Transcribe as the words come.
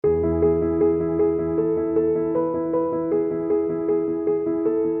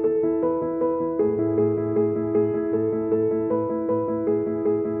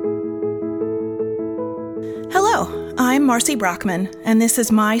I'm Marcy Brockman, and this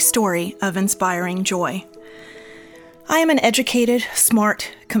is my story of inspiring joy. I am an educated, smart,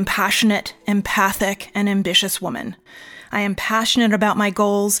 compassionate, empathic, and ambitious woman. I am passionate about my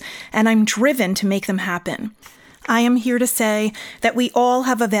goals, and I'm driven to make them happen. I am here to say that we all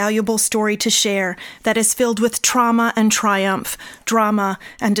have a valuable story to share that is filled with trauma and triumph, drama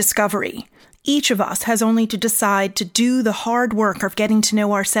and discovery. Each of us has only to decide to do the hard work of getting to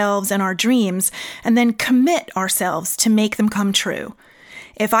know ourselves and our dreams, and then commit ourselves to make them come true.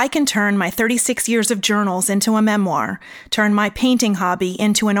 If I can turn my 36 years of journals into a memoir, turn my painting hobby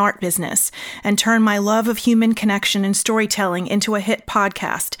into an art business, and turn my love of human connection and storytelling into a hit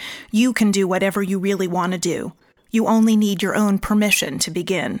podcast, you can do whatever you really want to do. You only need your own permission to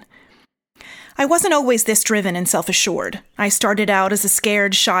begin. I wasn't always this driven and self-assured. I started out as a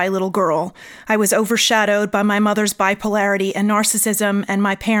scared, shy little girl. I was overshadowed by my mother's bipolarity and narcissism and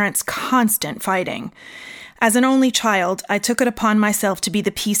my parents' constant fighting. As an only child, I took it upon myself to be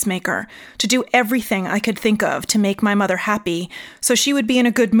the peacemaker, to do everything I could think of to make my mother happy, so she would be in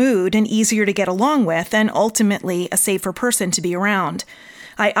a good mood and easier to get along with, and ultimately a safer person to be around.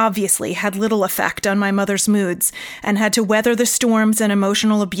 I obviously had little effect on my mother's moods and had to weather the storms and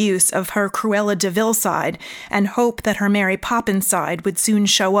emotional abuse of her Cruella de Vil side and hope that her Mary Poppins side would soon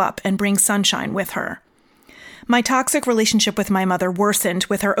show up and bring sunshine with her. My toxic relationship with my mother worsened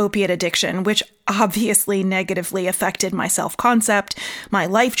with her opiate addiction, which obviously negatively affected my self-concept, my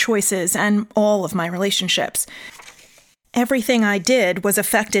life choices, and all of my relationships. Everything I did was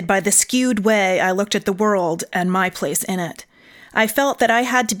affected by the skewed way I looked at the world and my place in it. I felt that I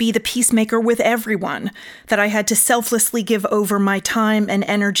had to be the peacemaker with everyone, that I had to selflessly give over my time and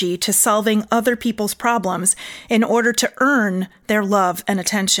energy to solving other people's problems in order to earn their love and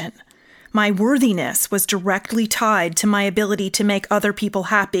attention. My worthiness was directly tied to my ability to make other people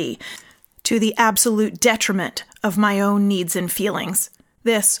happy, to the absolute detriment of my own needs and feelings.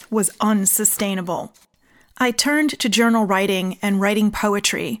 This was unsustainable. I turned to journal writing and writing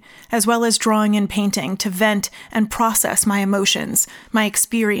poetry, as well as drawing and painting, to vent and process my emotions, my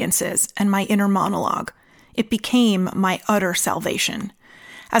experiences, and my inner monologue. It became my utter salvation.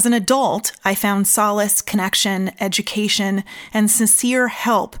 As an adult, I found solace, connection, education, and sincere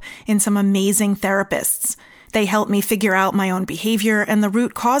help in some amazing therapists. They helped me figure out my own behavior and the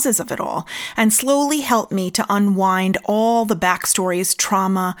root causes of it all, and slowly helped me to unwind all the backstories,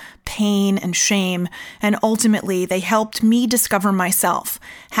 trauma, pain, and shame, and ultimately they helped me discover myself,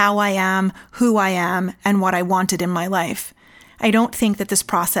 how I am, who I am, and what I wanted in my life. I don't think that this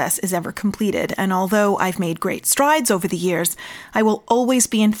process is ever completed, and although I've made great strides over the years, I will always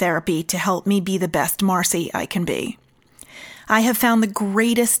be in therapy to help me be the best Marcy I can be. I have found the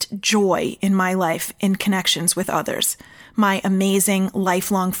greatest joy in my life in connections with others. My amazing,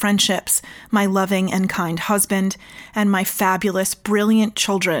 lifelong friendships, my loving and kind husband, and my fabulous, brilliant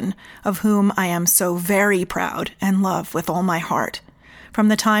children, of whom I am so very proud and love with all my heart. From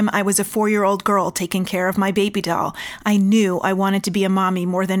the time I was a 4-year-old girl taking care of my baby doll, I knew I wanted to be a mommy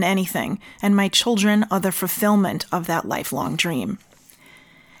more than anything, and my children are the fulfillment of that lifelong dream.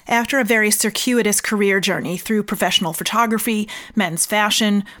 After a very circuitous career journey through professional photography, men's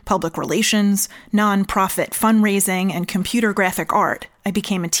fashion, public relations, nonprofit fundraising, and computer graphic art, I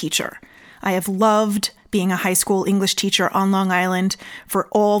became a teacher. I have loved being a high school English teacher on Long Island for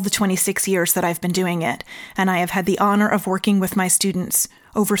all the 26 years that I've been doing it, and I have had the honor of working with my students,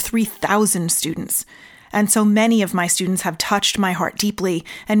 over 3,000 students. And so many of my students have touched my heart deeply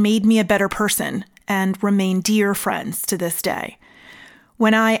and made me a better person, and remain dear friends to this day.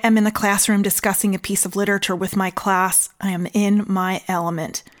 When I am in the classroom discussing a piece of literature with my class, I am in my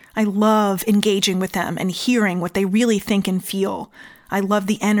element. I love engaging with them and hearing what they really think and feel. I love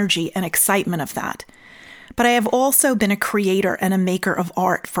the energy and excitement of that. But I have also been a creator and a maker of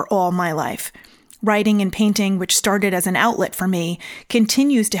art for all my life. Writing and painting, which started as an outlet for me,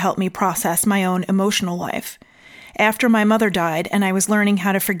 continues to help me process my own emotional life. After my mother died and I was learning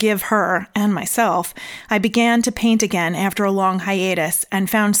how to forgive her and myself, I began to paint again after a long hiatus and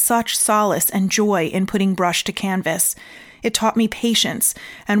found such solace and joy in putting brush to canvas. It taught me patience,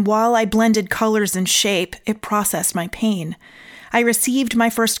 and while I blended colors and shape, it processed my pain. I received my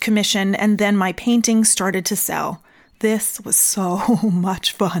first commission, and then my paintings started to sell. This was so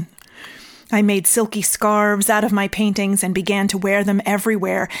much fun. I made silky scarves out of my paintings and began to wear them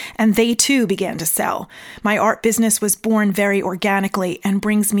everywhere, and they too began to sell. My art business was born very organically and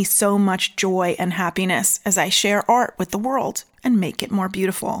brings me so much joy and happiness as I share art with the world and make it more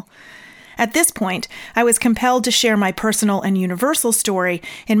beautiful. At this point, I was compelled to share my personal and universal story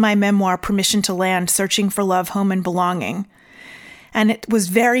in my memoir, Permission to Land, Searching for Love, Home, and Belonging. And it was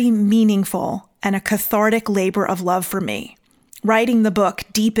very meaningful and a cathartic labor of love for me. Writing the book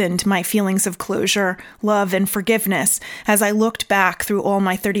deepened my feelings of closure, love, and forgiveness as I looked back through all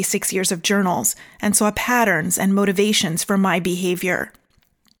my 36 years of journals and saw patterns and motivations for my behavior.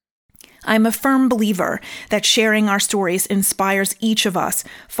 I'm a firm believer that sharing our stories inspires each of us,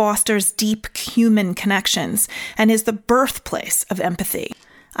 fosters deep human connections, and is the birthplace of empathy.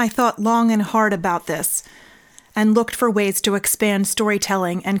 I thought long and hard about this and looked for ways to expand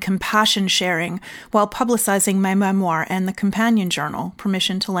storytelling and compassion sharing while publicizing my memoir and the companion journal,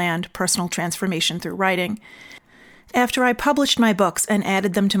 Permission to Land: Personal Transformation Through Writing. After I published my books and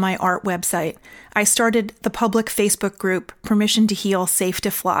added them to my art website, I started the public Facebook group Permission to Heal, Safe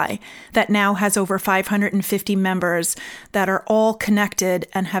to Fly that now has over 550 members that are all connected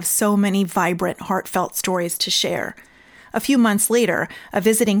and have so many vibrant, heartfelt stories to share. A few months later, a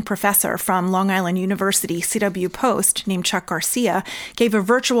visiting professor from Long Island University CW Post named Chuck Garcia gave a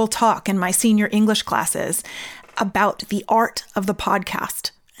virtual talk in my senior English classes about the art of the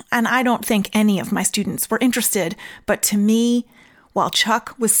podcast. And I don't think any of my students were interested, but to me, while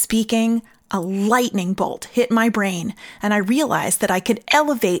Chuck was speaking, a lightning bolt hit my brain, and I realized that I could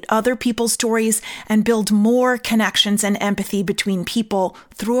elevate other people's stories and build more connections and empathy between people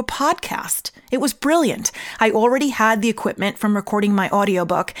through a podcast. It was brilliant. I already had the equipment from recording my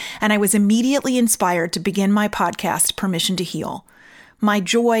audiobook, and I was immediately inspired to begin my podcast, Permission to Heal. My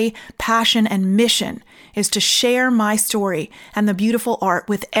joy, passion, and mission is to share my story and the beautiful art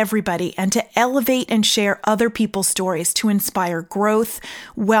with everybody and to elevate and share other people's stories to inspire growth,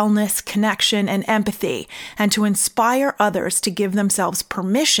 wellness, connection, and empathy, and to inspire others to give themselves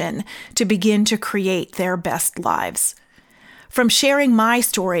permission to begin to create their best lives. From sharing my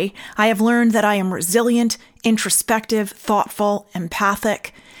story, I have learned that I am resilient, introspective, thoughtful,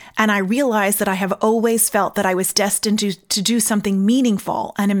 empathic, and I realize that I have always felt that I was destined to do something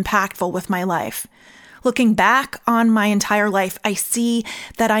meaningful and impactful with my life. Looking back on my entire life, I see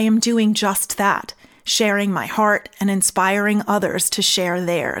that I am doing just that, sharing my heart and inspiring others to share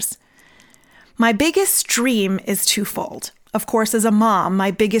theirs. My biggest dream is twofold. Of course, as a mom,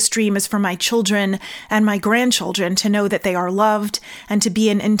 my biggest dream is for my children and my grandchildren to know that they are loved and to be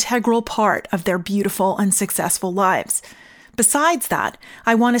an integral part of their beautiful and successful lives. Besides that,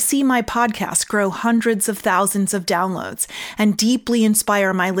 I want to see my podcast grow hundreds of thousands of downloads and deeply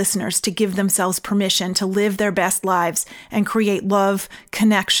inspire my listeners to give themselves permission to live their best lives and create love,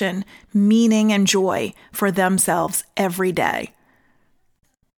 connection, meaning, and joy for themselves every day.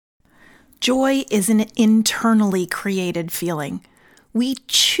 Joy is an internally created feeling. We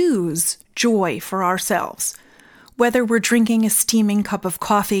choose joy for ourselves. Whether we're drinking a steaming cup of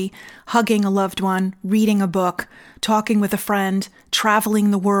coffee, hugging a loved one, reading a book, talking with a friend, traveling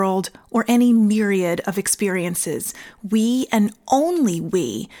the world, or any myriad of experiences, we and only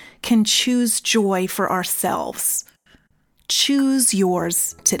we can choose joy for ourselves. Choose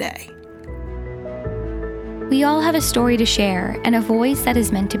yours today. We all have a story to share and a voice that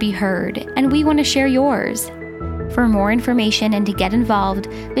is meant to be heard, and we want to share yours. For more information and to get involved,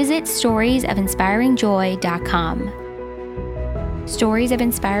 visit storiesofinspiringjoy.com. Stories of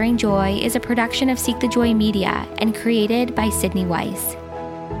Inspiring Joy is a production of Seek the Joy Media and created by Sydney Weiss.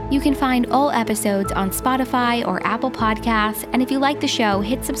 You can find all episodes on Spotify or Apple Podcasts, and if you like the show,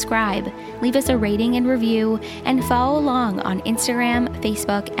 hit subscribe, leave us a rating and review, and follow along on Instagram,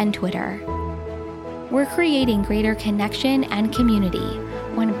 Facebook, and Twitter. We're creating greater connection and community,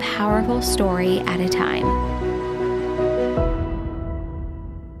 one powerful story at a time.